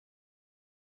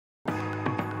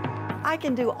I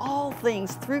can do all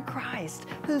things through Christ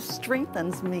who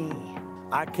strengthens me.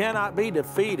 I cannot be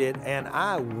defeated, and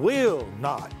I will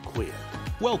not quit.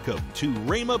 Welcome to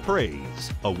Rhema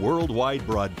Praise, a worldwide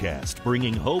broadcast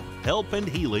bringing hope, help, and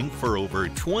healing for over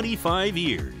 25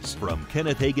 years from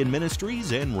Kenneth Hagin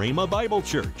Ministries and Rhema Bible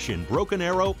Church in Broken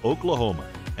Arrow, Oklahoma.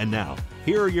 And now,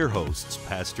 here are your hosts,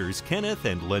 Pastors Kenneth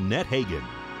and Lynette Hagin.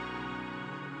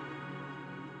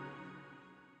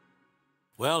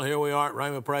 Well, here we are at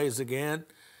Rhema Praise again,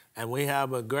 and we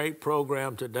have a great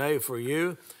program today for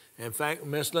you. In fact,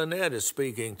 Miss Lynette is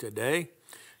speaking today,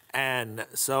 and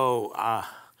so,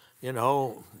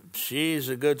 she's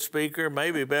a good speaker,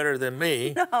 maybe better than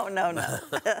me. No.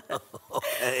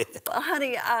 Okay. Well,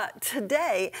 honey,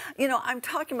 today, I'm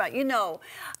talking about,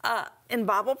 in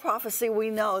Bible prophecy, we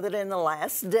know that in the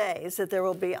last days that there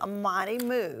will be a mighty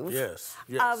move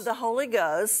of the Holy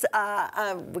Ghost.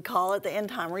 We call it the end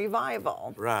time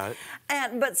revival. Right.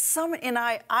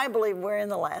 I believe we're in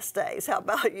the last days. How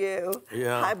about you?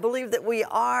 Yeah. I believe that we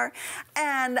are.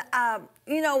 And,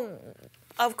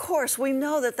 of course, we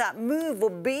know that move will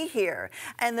be here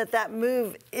and that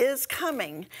move is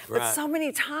coming. Right. But so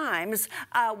many times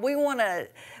we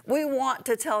want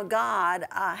to tell God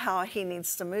how He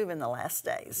needs to move in the last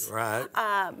days. Right.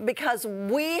 Because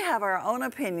we have our own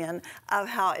opinion of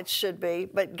how it should be.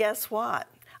 But guess what?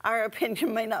 Our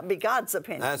opinion may not be God's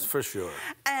opinion. That's for sure.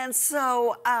 And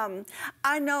so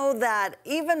I know that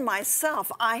even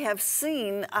myself, I have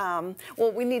seen,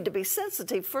 we need to be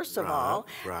sensitive, first of all.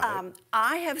 Right.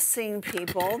 I have seen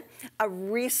people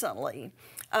recently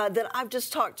that I've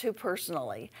just talked to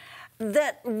personally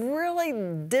that really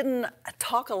didn't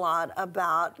talk a lot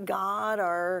about God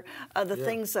or the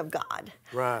things of God.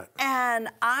 Right. And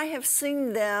I have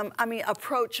seen them,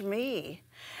 approach me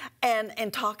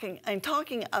and talking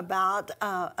about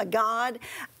a God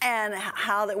and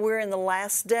how that we're in the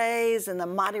last days and the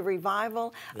mighty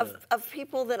revival of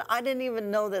people that I didn't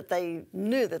even know that they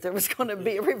knew that there was going to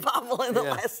be a revival in the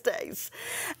last days.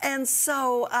 And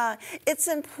so it's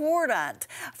important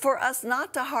for us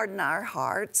not to harden our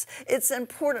hearts. It's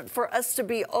important for us to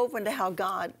be open to how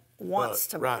God wants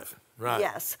to move. Right.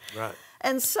 Yes. Right.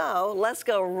 And so let's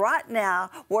go right now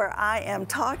where I am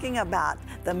talking about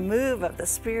the move of the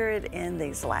Spirit in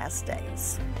these last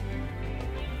days.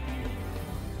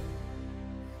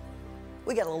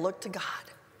 We got to look to God.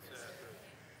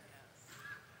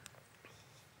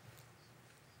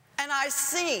 And I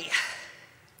see,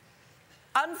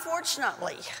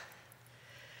 unfortunately,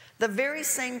 the very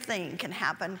same thing can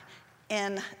happen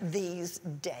in these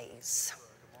days.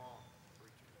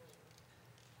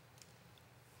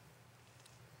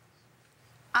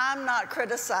 I'm not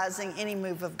criticizing any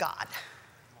move of God,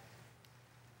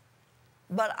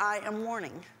 but I am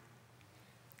warning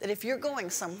that if you're going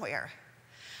somewhere,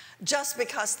 just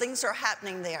because things are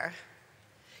happening there,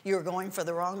 you're going for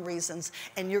the wrong reasons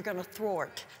and you're going to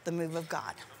thwart the move of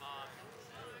God.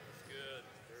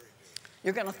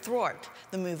 You're going to thwart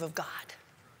the move of God.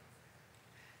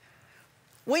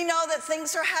 We know that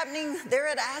things are happening there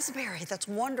at Asbury. That's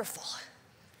wonderful.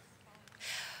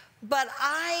 But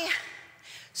I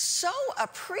so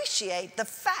appreciate the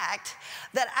fact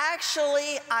that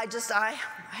actually I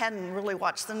hadn't really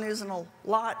watched the news in a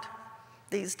lot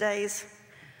these days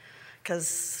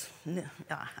because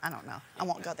I don't know. I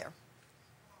won't go there.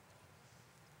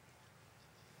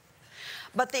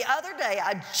 But the other day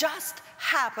I just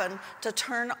happened to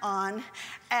turn on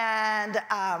and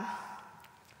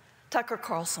Tucker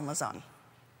Carlson was on.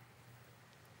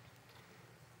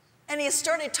 And he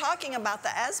started talking about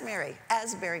the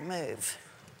Asbury move.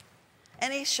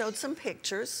 And he showed some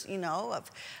pictures, of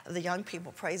the young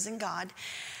people praising God.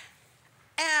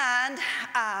 And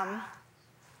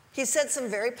he said some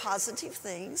very positive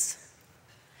things.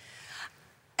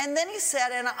 And then he said,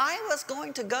 and I was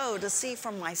going to go to see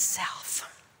for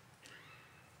myself.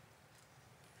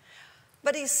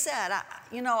 But he said,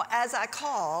 as I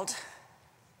called,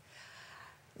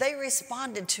 they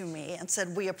responded to me and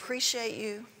said, we appreciate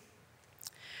you.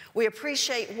 We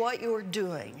appreciate what you're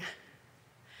doing.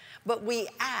 But we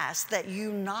ask that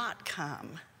you not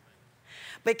come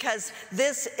because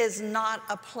this is not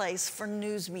a place for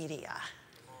news media.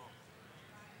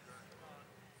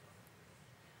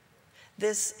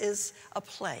 This is a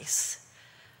place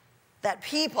that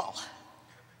people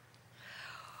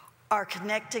are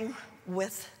connecting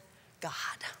with God.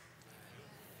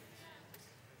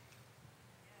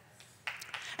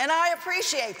 And I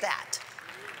appreciate that.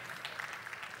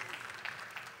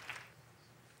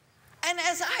 And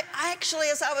as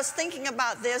I was thinking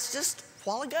about this just a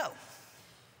while ago,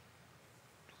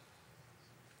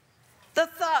 the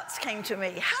thoughts came to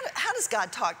me. How does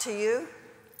God talk to you?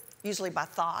 usually by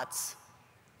thoughts.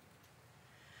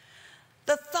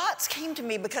 The thoughts came to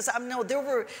me because I know there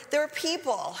were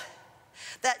people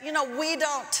that,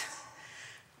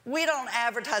 we don't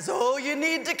advertise, oh, you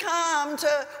need to come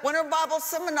to Winter Bible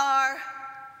Seminar.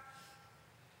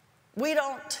 We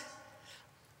don't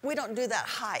do that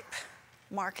hype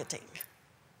marketing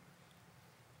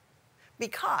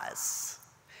because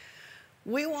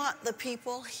we want the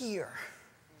people here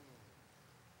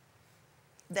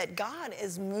that God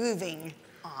is moving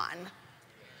on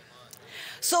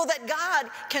so that God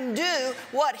can do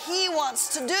what he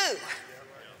wants to do.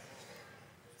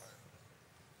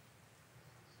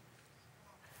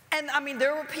 And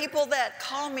there were people that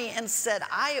called me and said,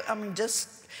 I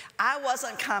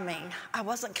wasn't coming. I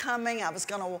was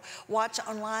going to watch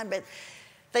online, but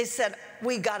they said,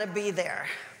 we got to be there.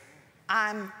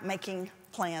 I'm making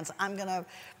plans. I'm going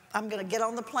to get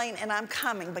on the plane and I'm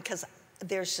coming because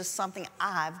there's just something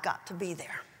I've got to be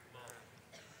there.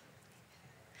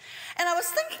 And I was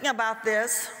thinking about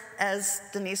this as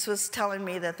Denise was telling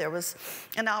me that there was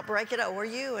an outbreak at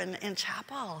ORU and in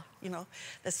chapel.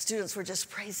 The students were just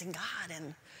praising God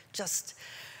and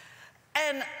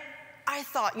I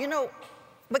thought,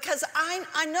 because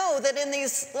I know that in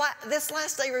this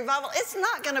last day revival, it's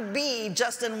not going to be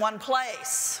just in one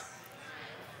place.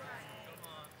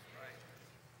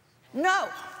 No,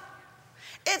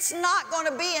 it's not going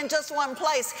to be in just one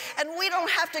place, and we don't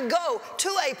have to go to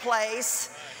a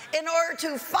place in order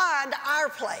to find our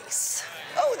place.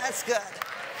 Oh, that's good.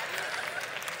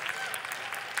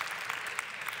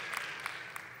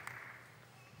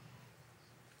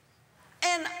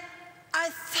 And I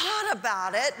thought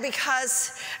about it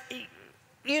because,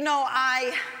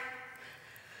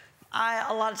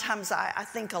 a lot of times I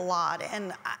think a lot,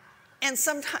 and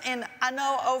sometimes, and I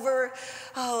know over,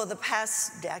 the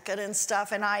past decade and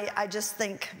stuff, and I just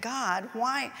think, God,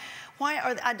 why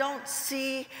I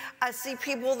see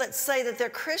people that say that they're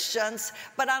Christians,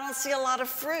 but I don't see a lot of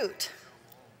fruit.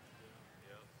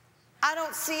 I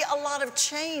don't see a lot of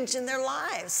change in their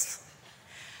lives.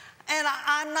 And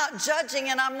I'm not judging,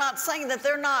 and I'm not saying that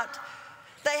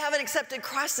they haven't accepted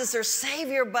Christ as their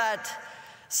Savior, but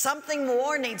something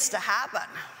more needs to happen.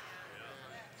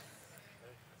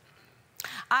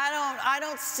 I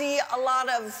don't see a lot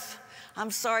of,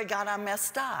 I'm sorry, God, I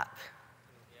messed up.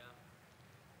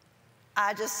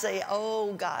 I just say,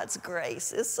 oh, God's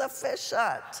grace is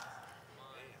sufficient.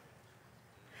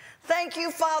 Thank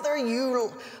you, Father.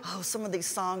 Some of these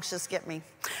songs just get me.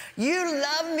 You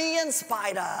love me in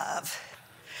spite of.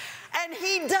 And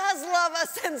he does love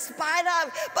us in spite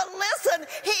of. But listen,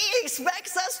 he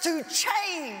expects us to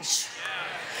change.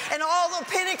 And all the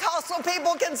Pentecostal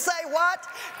people can say what?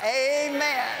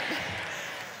 Amen.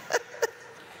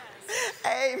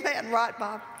 Amen. Right,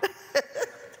 Bob?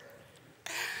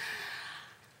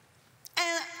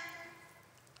 And,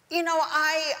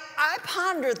 I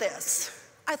ponder this.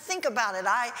 I think about it.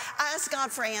 I ask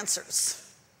God for answers.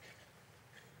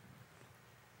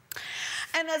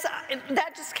 And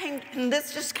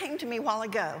this just came to me a while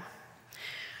ago.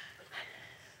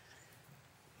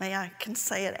 May I can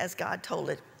say it as God told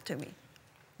it to me.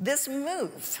 This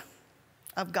move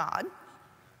of God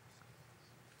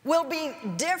will be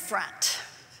different.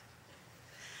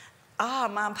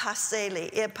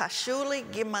 Mampaseli e pashuli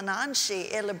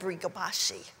gimananshi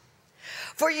elabrigabashi.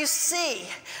 For you see,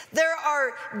 there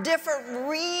are different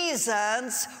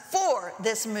reasons for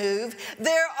this move.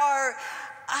 There are,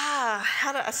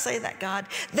 how do I say that, God?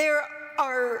 There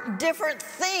are different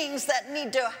things that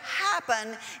need to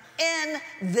happen in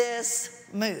this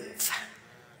move.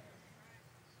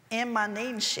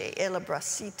 Emaninche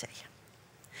elabrasite.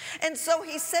 And so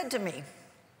he said to me,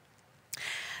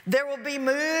 there will be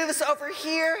moves over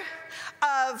here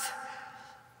of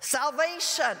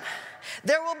salvation.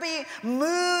 There will be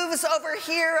moves over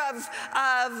here of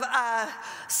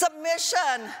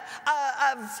submission,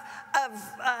 of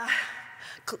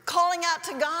calling out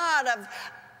to God,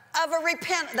 of a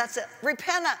repentance. That's it,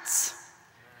 repentance.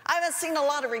 I haven't seen a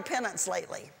lot of repentance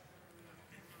lately.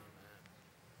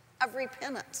 Of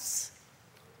repentance.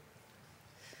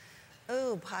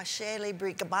 Oh, Pashele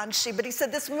Brigabanshi. But he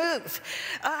said, this move,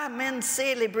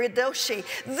 Mensele Bridoshi,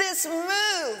 this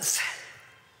move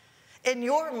in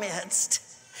your midst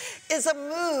is a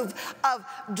move of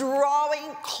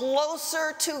drawing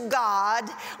closer to God,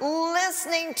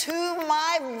 listening to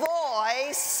my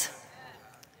voice,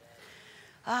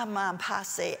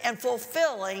 and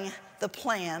fulfilling the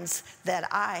plans that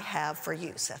I have for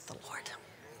you, saith the Lord.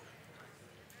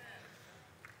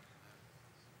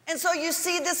 And so you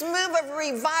see, this move of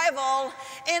revival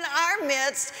in our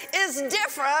midst is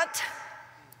different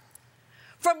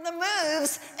from the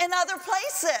moves in other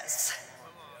places.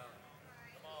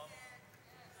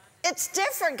 It's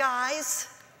different, guys.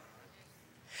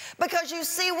 Because you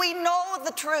see, we know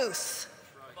the truth.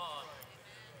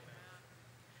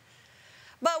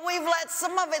 But we've let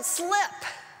some of it slip.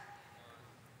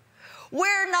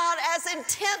 We're not as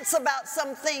intense about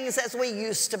some things as we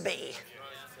used to be.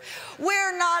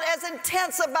 We're not as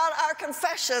intense about our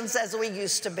confessions as we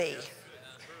used to be.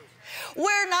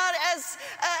 We're not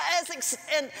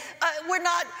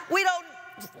we don't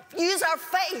use our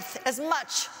faith as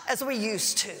much as we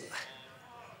used to.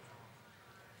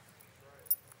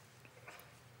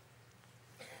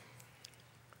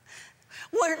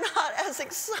 We're not as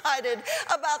excited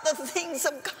about the things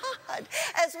of God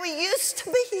as we used to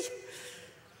be.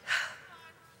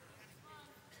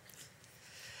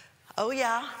 Oh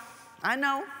yeah, I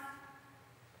know.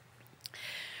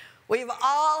 We've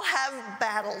all have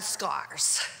battle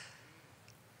scars.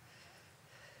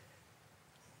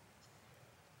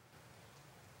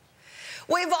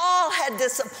 We've all had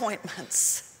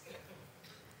disappointments.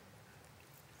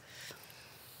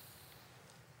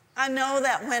 I know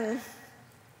that when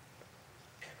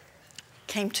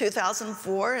came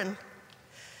 2004 and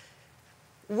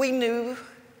we knew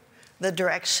the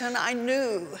direction, I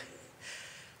knew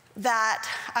that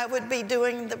I would be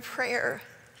doing the prayer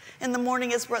in the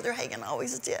morning as Brother Hagin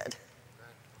always did.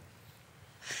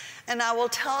 And I will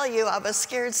tell you, I was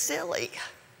scared silly.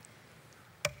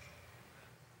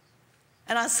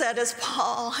 And I said, as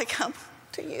Paul, I come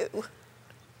to you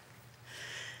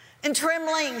in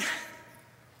trembling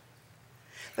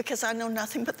because I know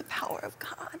nothing but the power of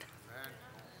God.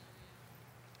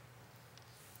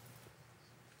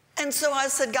 And so I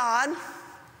said, God,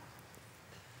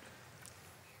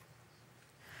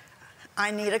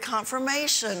 I need a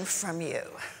confirmation from you.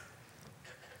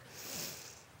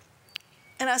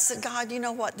 And I said, God, you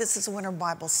know what? This is a winter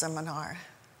Bible seminar.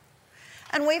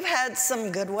 And we've had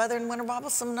some good weather in winter Bible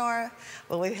seminar.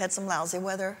 Well, we've had some lousy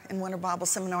weather in winter Bible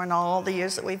seminar in all the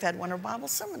years that we've had winter Bible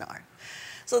seminar.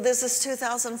 So this is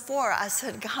 2004. I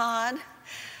said, God,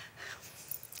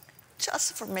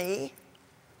 just for me,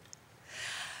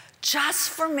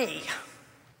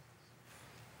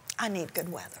 I need good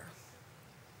weather.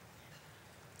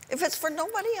 If it's for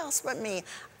nobody else but me,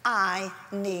 I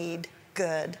need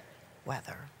good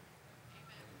weather.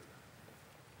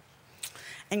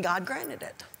 And God granted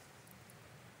it.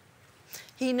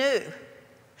 He knew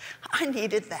I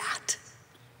needed that.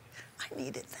 I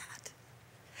needed that.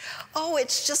 Oh,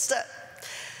 it's just a,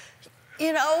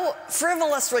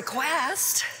 frivolous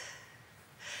request.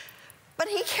 But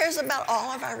He cares about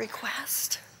all of our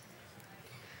requests.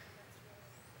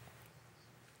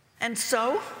 And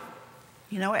so,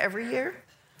 every year,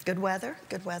 good weather,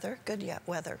 good weather, good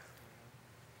weather.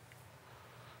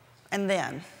 And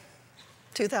then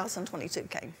 2022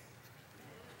 came.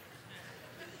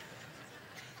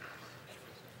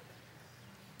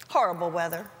 Horrible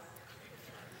weather.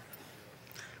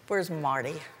 Where's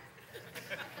Marty?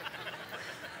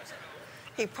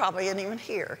 He probably isn't even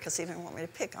here because he didn't want me to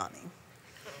pick on him.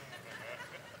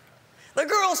 The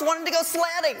girls wanted to go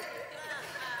sledding.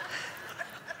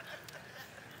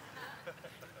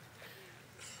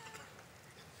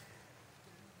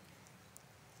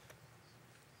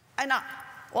 And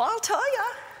I'll tell you,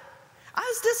 I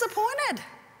was disappointed.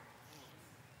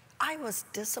 I was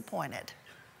disappointed.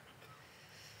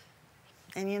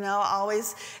 And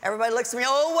everybody looks at me,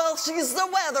 oh, well, she's the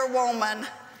weather woman.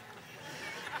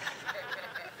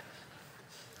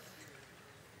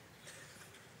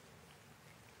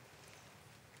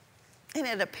 And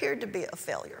it appeared to be a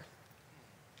failure.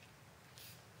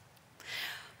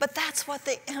 But that's what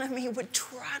the enemy would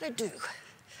try to do.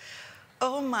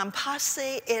 Oh,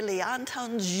 mampase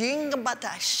eliantan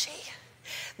jingabatashi.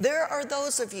 There are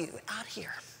those of you out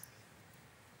here,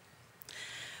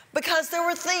 because there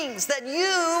were things that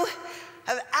you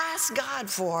have asked God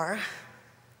for,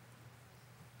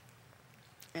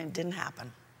 and it didn't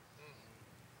happen.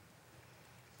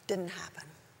 Didn't happen.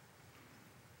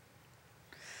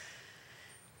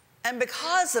 And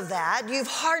because of that, you've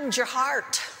hardened your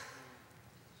heart.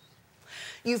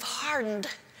 You've hardened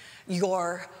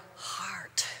your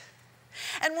heart.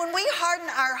 And when we harden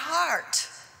our heart,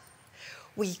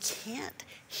 we can't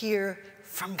hear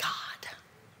from God.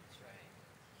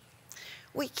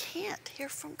 We can't hear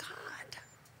from God.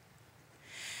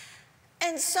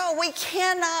 And so we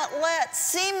cannot let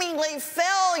seemingly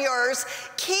failures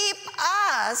keep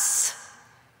us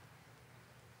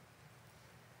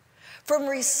from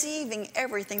receiving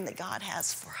everything that God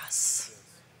has for us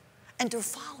and to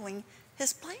following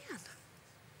His plan.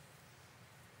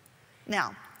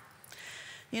 Now,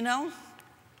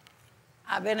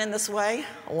 I've been in this way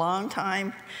a long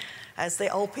time, as the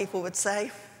old people would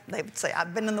say. They would say,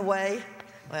 I've been in the way.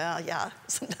 Well, yeah,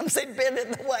 sometimes they've been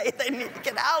in the way. They need to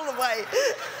get out of the way.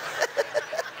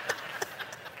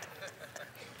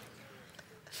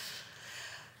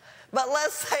 But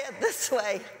let's say it this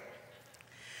way.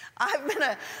 I've been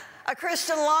a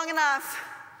Christian long enough.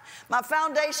 My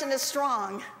foundation is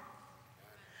strong.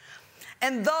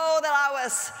 And though that I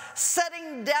was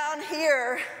sitting down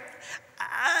here,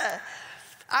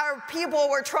 our people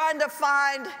were trying to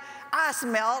find ice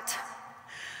melt.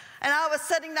 And I was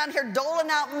sitting down here doling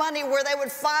out money where they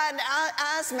would find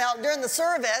ice melt during the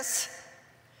service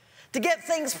to get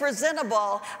things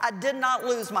presentable. I did not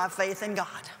lose my faith in God.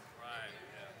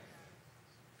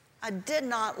 I did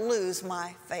not lose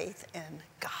my faith in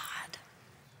God.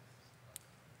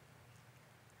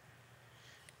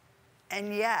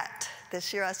 And yet,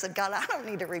 this year I said, God, I don't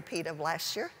need a repeat of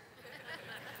last year.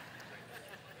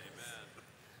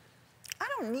 I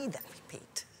don't need that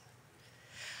repeat.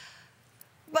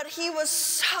 But he was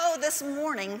so this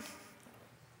morning,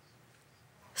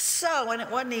 and it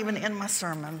wasn't even in my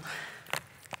sermon.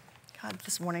 God,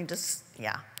 this morning just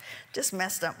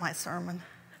messed up my sermon.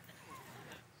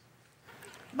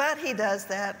 But he does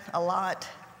that a lot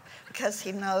because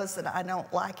he knows that I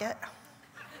don't like it.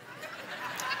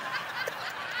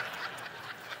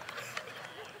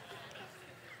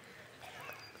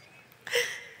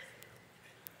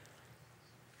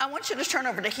 I want you to turn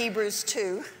over to Hebrews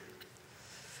 2.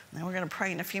 Now we're going to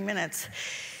pray in a few minutes.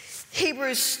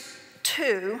 Hebrews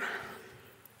 2.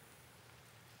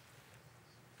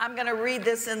 I'm going to read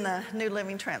this in the New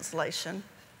Living Translation.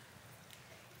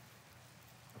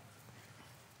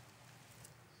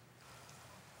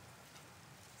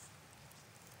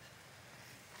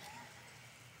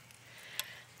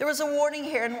 There was a warning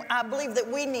here, and I believe that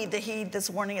we need to heed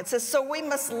this warning. It says, so we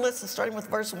must listen, starting with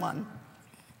verse 1.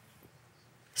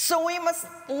 So we must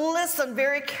listen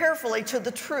very carefully to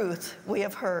the truth we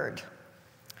have heard,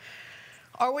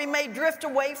 or we may drift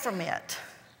away from it.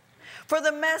 For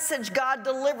the message God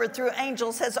delivered through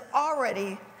angels has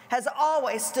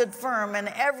always stood firm, and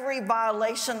every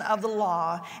violation of the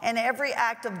law and every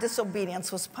act of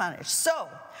disobedience was punished. So,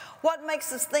 what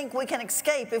makes us think we can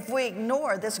escape if we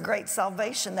ignore this great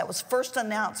salvation that was first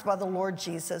announced by the Lord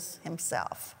Jesus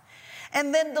himself,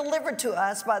 and then delivered to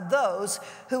us by those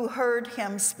who heard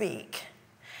him speak?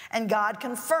 And God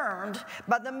confirmed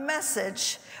by the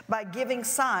message by giving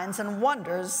signs and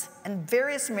wonders and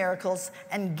various miracles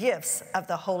and gifts of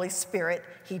the Holy Spirit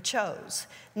he chose.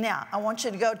 Now, I want you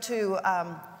to go to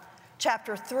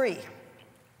chapter 3,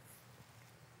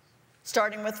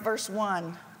 starting with verse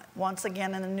 1. Once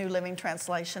again in the New Living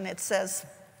Translation, it says,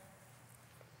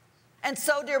 and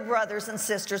so, dear brothers and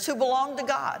sisters who belong to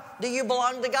God, do you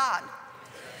belong to God?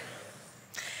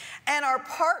 And are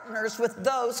partners with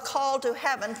those called to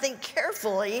heaven, think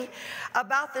carefully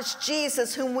about this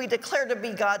Jesus whom we declare to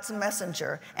be God's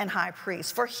messenger and high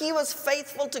priest. For he was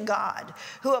faithful to God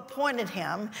who appointed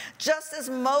him, just as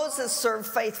Moses served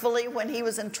faithfully when he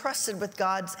was entrusted with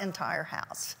God's entire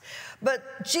house.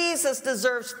 But Jesus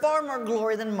deserves far more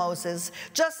glory than Moses,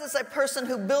 just as a person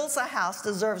who builds a house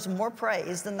deserves more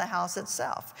praise than the house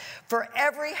itself. For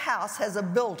every house has a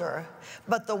builder,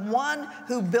 but the one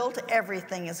who built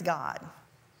everything is God.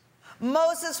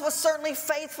 Moses was certainly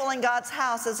faithful in God's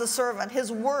house as a servant.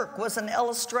 His work was an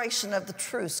illustration of the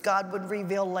truths God would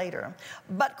reveal later.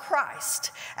 But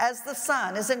Christ, as the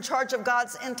Son, is in charge of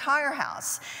God's entire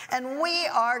house. And we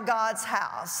are God's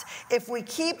house if we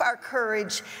keep our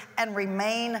courage and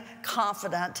remain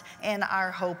confident in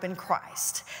our hope in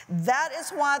Christ. That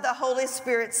is why the Holy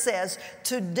Spirit says,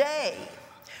 today,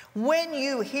 when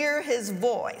you hear his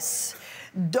voice,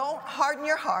 don't harden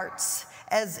your hearts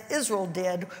as Israel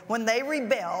did when they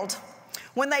rebelled,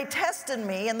 when they tested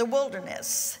me in the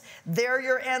wilderness. There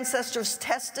your ancestors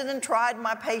tested and tried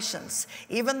my patience,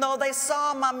 even though they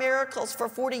saw my miracles for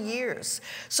 40 years.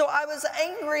 So I was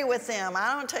angry with them.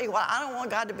 I don't tell you what, I don't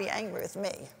want God to be angry with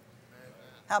me.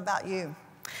 How about you?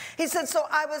 He said, so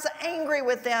I was angry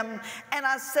with them, and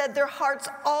I said, their hearts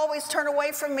always turn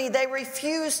away from me. They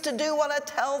refuse to do what I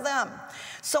tell them.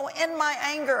 So in my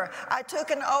anger, I took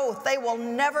an oath. They will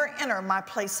never enter my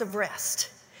place of rest.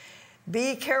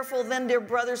 Be careful then, dear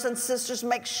brothers and sisters.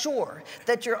 Make sure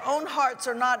that your own hearts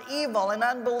are not evil and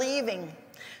unbelieving,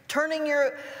 turning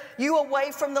you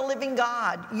away from the living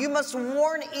God. You must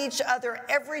warn each other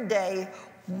every day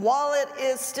while it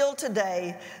is still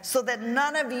today, so that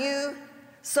none of you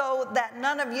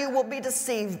will be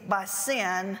deceived by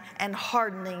sin and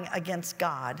hardening against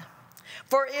God.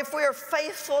 For if we are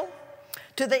faithful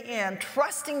to the end,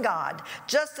 trusting God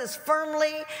just as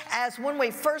firmly as when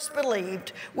we first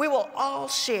believed. We will all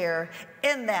share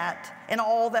in that, in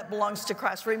all that belongs to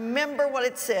Christ. Remember what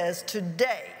it says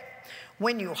today.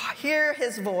 When you hear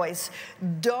his voice,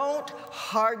 don't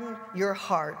harden your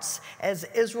hearts as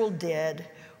Israel did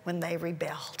when they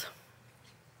rebelled.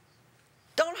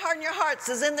 Don't harden your hearts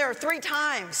is in there 3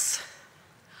 times.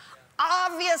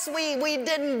 Obviously, we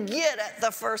didn't get it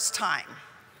the first time.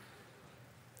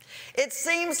 It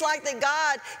seems like that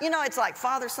God, it's like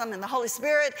Father, Son, and the Holy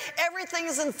Spirit. Everything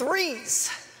is in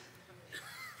 3s.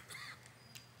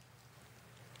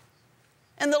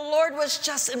 And the Lord was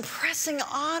just impressing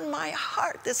on my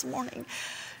heart this morning.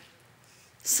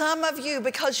 Some of you,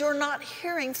 because you're not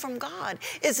hearing from God,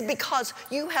 is because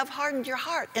you have hardened your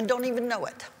heart and don't even know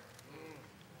it.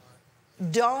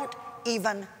 Don't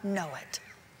even know it.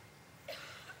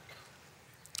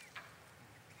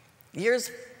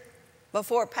 Years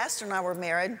before Pastor and I were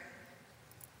married,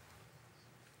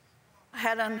 I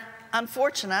had an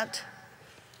unfortunate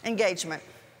engagement.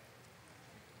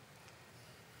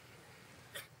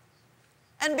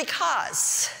 And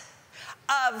because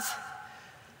of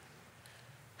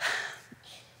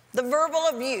the verbal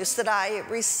abuse that I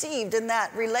received in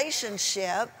that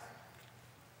relationship,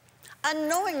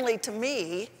 unknowingly to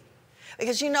me,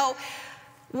 because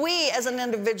we as an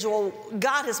individual,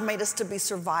 God has made us to be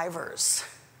survivors.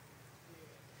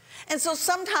 And so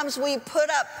sometimes we put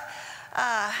up,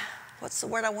 what's the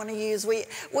word I want to use? We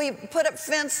put up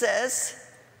fences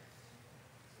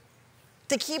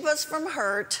to keep us from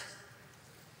hurt,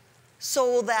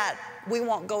 so that we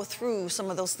won't go through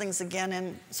some of those things again,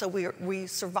 and so we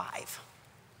survive.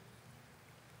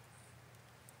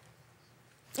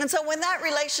 And so when that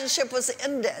relationship was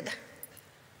ended,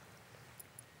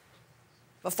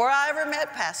 before I ever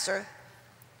met Pastor,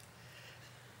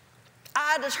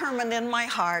 I determined in my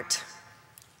heart,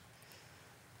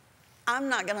 I'm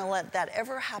not going to let that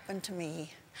ever happen to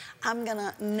me. I'm going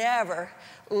to never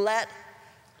let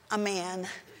a man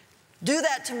do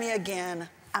that to me again.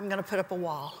 I'm going to put up a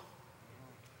wall.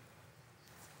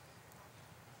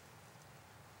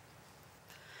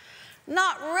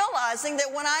 Not realizing that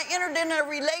when I entered into a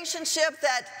relationship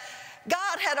that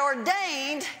God had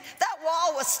ordained, that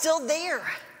wall was still there.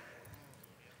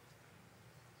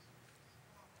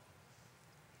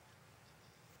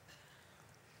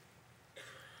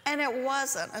 And it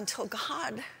wasn't until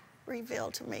God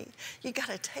revealed to me, you got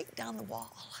to take down the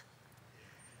wall.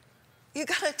 You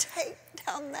got to take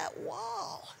down that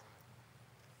wall.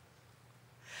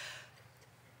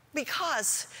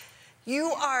 Because you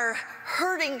are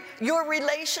hurting your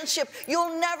relationship.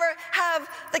 You'll never have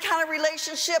the kind of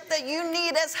relationship that you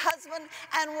need as husband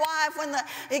and wife.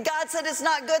 When God said it's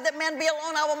not good that men be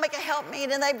alone, I will make a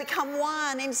helpmeet, and they become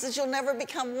one. And he says you'll never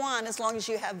become one as long as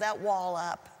you have that wall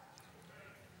up.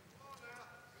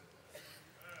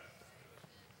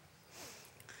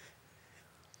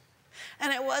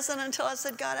 And it wasn't until I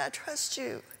said, God, I trust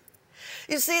you.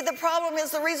 You see, the problem is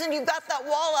the reason you've got that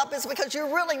wall up is because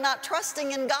you're really not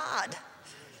trusting in God.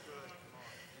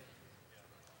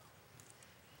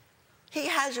 He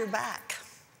has your back.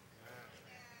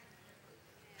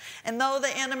 And though the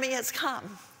enemy has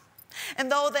come,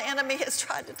 and though the enemy has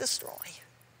tried to destroy,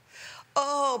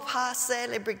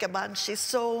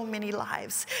 so many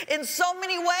lives, in so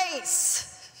many ways.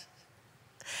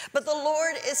 But the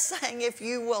Lord is saying, if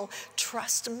you will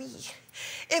trust me,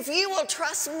 if you will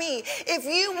trust me, if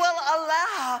you will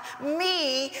allow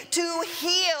me to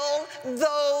heal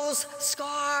those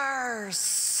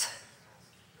scars.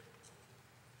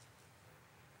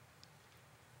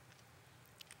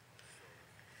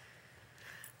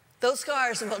 Those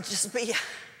scars will just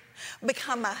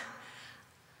become a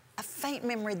faint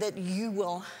memory that you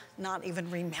will not even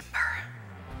remember.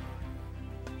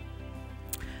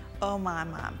 Oh, my,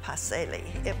 paseli.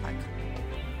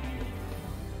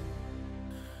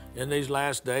 In these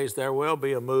last days, there will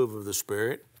be a move of the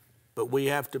Spirit, but we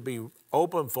have to be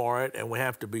open for it, and we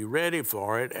have to be ready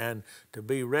for it. And to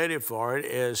be ready for it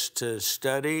is to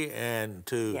study and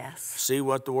to see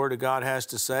what the Word of God has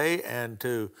to say, and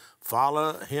to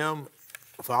follow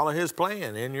His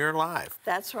plan in your life.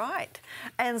 That's right.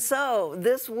 And so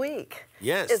this week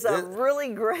is a really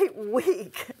great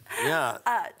week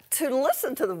to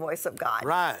listen to the voice of God.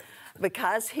 Right.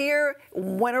 Because here,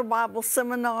 Winter Bible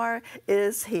Seminar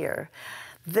is here.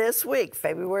 This week,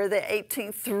 February the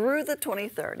 18th through the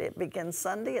 23rd. It begins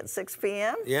Sunday at 6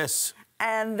 p.m. Yes.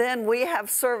 And then we have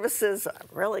services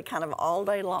really kind of all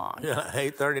day long. Yeah,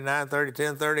 8:30,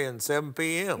 9:30, 10:30, and 7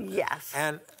 p.m. Yes.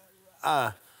 And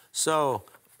so,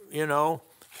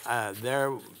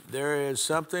 there is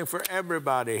something for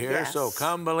everybody here. Yes. So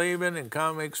come believing and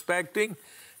come expecting.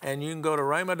 And you can go to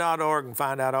rhema.org and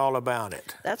find out all about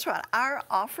it. That's right. Our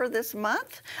offer this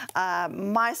month,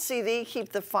 my CD,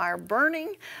 Keep the Fire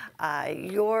Burning,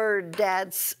 your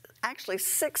dad's actually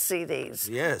 6 CDs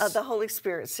Yes. of the Holy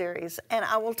Spirit series. And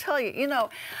I will tell you, you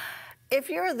know, if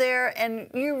you're there and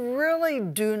you really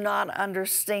do not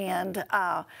understand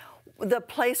the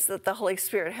place that the Holy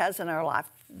Spirit has in our life,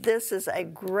 this is a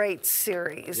great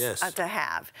series to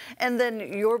have. And then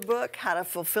your book, How to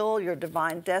Fulfill Your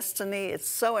Divine Destiny, it's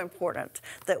so important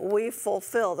that we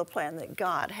fulfill the plan that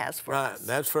God has for us.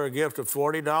 That's for a gift of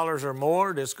 $40 or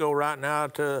more. Just go right now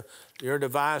to your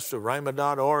device to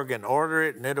rhema.org and order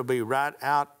it, and it'll be right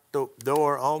out the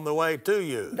door on the way to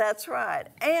you. That's right.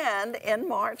 And in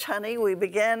March, honey, we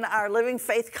begin our Living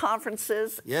Faith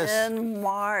conferences in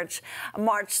March.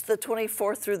 March the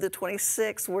 24th through the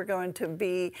 26th, we're going to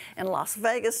be in Las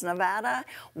Vegas, Nevada,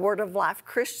 Word of Life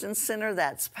Christian Center.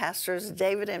 That's Pastors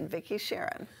David and Vicki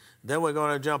Sharon. Then we're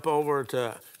going to jump over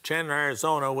to Chandler,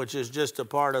 Arizona, which is just a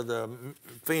part of the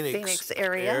Phoenix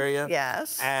area.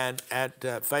 Yes. And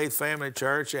at Faith Family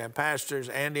Church, and Pastors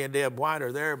Andy and Deb White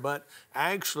are there. But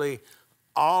actually,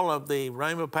 all of the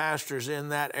Rhema pastors in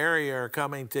that area are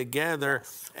coming together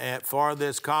for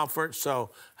this conference. So,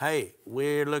 hey,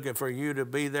 we're looking for you to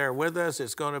be there with us.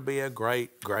 It's going to be a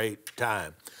great, great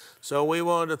time. So we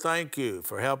want to thank you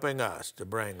for helping us to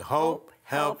bring hope,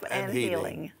 help, and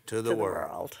healing to the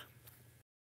world.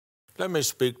 Let me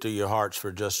speak to your hearts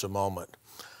for just a moment.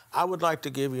 I would like to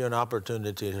give you an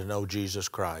opportunity to know Jesus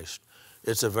Christ.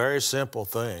 It's a very simple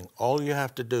thing. All you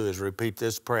have to do is repeat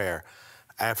this prayer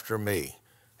after me.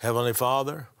 Heavenly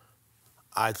Father,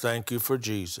 I thank you for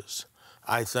Jesus.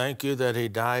 I thank you that he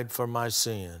died for my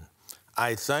sin.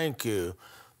 I thank you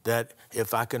that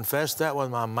if I confess that with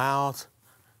my mouth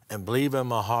and believe in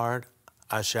my heart,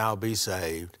 I shall be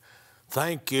saved.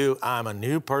 Thank you. I'm a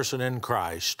new person in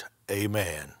Christ.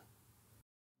 Amen.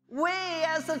 We,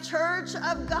 as the Church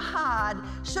of God,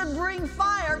 should bring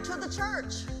fire to the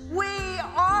church. We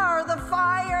are the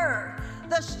fire.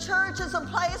 This church is a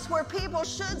place where people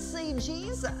should see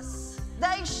Jesus.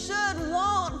 They should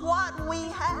want what we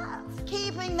have,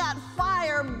 keeping that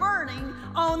fire burning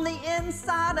on the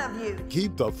inside of you.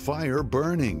 Keep the Fire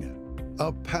Burning,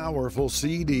 a powerful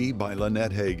CD by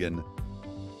Lynette Hagin.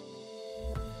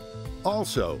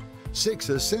 Also, 6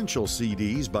 essential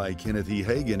CDs by Kenneth E.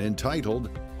 Hagin entitled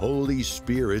Holy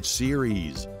Spirit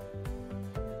Series.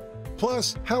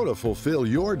 Plus, How to Fulfill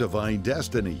Your Divine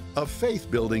Destiny, a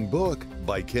faith-building book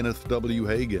by Kenneth W.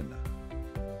 Hagin.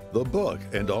 The book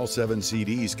and all 7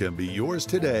 CDs can be yours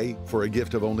today for a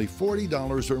gift of only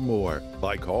 $40 or more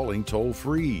by calling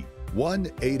toll-free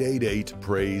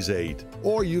 1-888-PRAISE-8.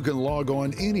 Or you can log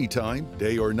on anytime,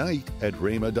 day or night, at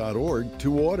rhema.org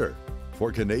to order.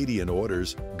 For Canadian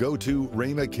orders, go to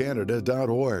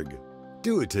rhemacanada.org.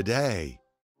 Do it today.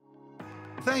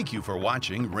 Thank you for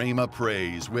watching Rhema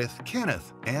Praise with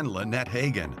Kenneth and Lynette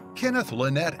Hagin. Kenneth,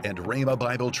 Lynette, and Rhema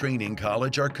Bible Training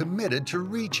College are committed to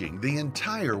reaching the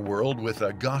entire world with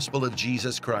the gospel of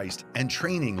Jesus Christ and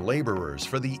training laborers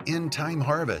for the end-time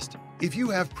harvest. If you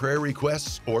have prayer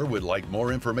requests or would like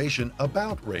more information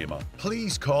about Rhema,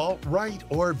 please call, write,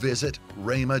 or visit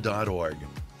rhema.org.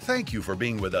 Thank you for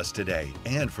being with us today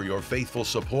and for your faithful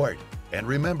support. And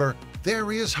remember,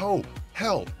 there is hope,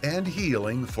 help, and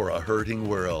healing for a hurting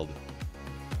world.